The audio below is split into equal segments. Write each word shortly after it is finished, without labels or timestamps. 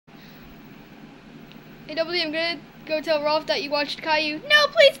Hey, Double D, I'm gonna go tell Rolf that you watched Caillou. No,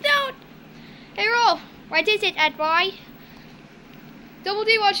 please don't! Hey, Rolf, what is it, Ed boy? Double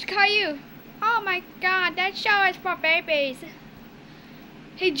D watched Caillou. Oh my god, that show is for babies.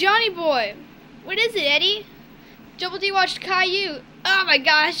 Hey, Johnny boy, what is it, Eddie? Double D watched Caillou. Oh my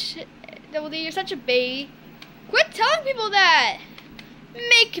gosh, Double D, you're such a baby. Quit telling people that.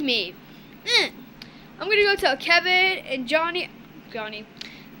 Make me. I'm gonna go tell Kevin and Johnny.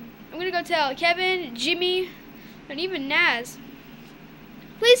 I'm gonna go tell Kevin, Jimmy, and even Naz.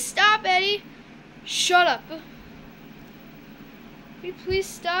 Please stop, Eddie. Shut up. Will you please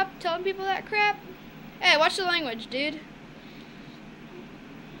stop telling people that crap? Hey, watch the language, dude.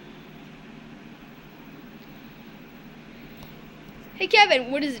 Hey, Kevin,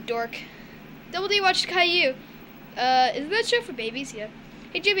 what is it, dork? Double D watched Caillou. Isn't that show for babies? Yeah.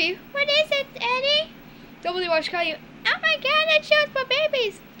 Hey, Jimmy, what is it, Eddie? Double D watched Caillou. Oh my god, that show's for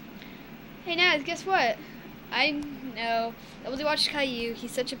babies. Hey, Naz, guess what? I know. Double D watched Caillou.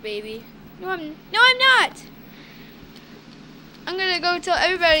 He's such a baby. No, I'm not. I'm gonna go tell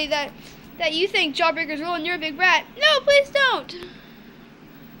everybody that you think Jawbreaker's rule and you're a big brat. No, please don't.